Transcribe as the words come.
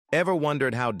Ever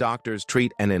wondered how doctors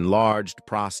treat an enlarged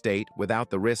prostate without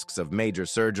the risks of major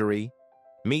surgery?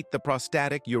 Meet the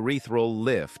prostatic urethral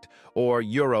lift, or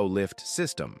UroLift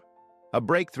system, a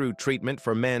breakthrough treatment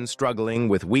for men struggling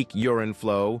with weak urine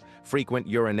flow, frequent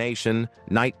urination,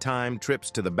 nighttime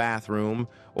trips to the bathroom,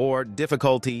 or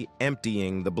difficulty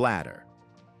emptying the bladder.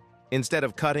 Instead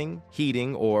of cutting,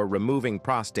 heating, or removing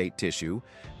prostate tissue,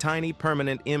 tiny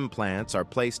permanent implants are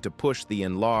placed to push the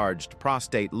enlarged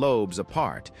prostate lobes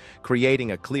apart,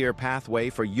 creating a clear pathway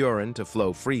for urine to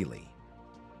flow freely.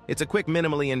 It's a quick,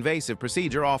 minimally invasive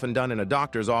procedure often done in a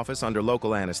doctor's office under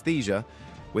local anesthesia,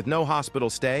 with no hospital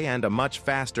stay and a much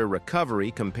faster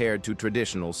recovery compared to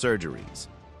traditional surgeries.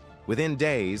 Within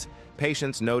days,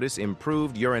 patients notice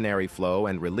improved urinary flow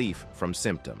and relief from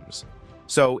symptoms.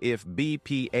 So if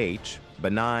BPH,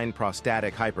 benign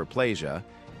prostatic hyperplasia,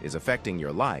 is affecting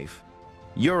your life,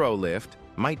 UroLift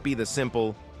might be the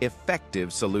simple,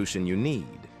 effective solution you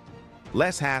need.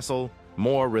 Less hassle,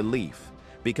 more relief,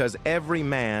 because every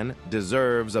man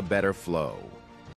deserves a better flow.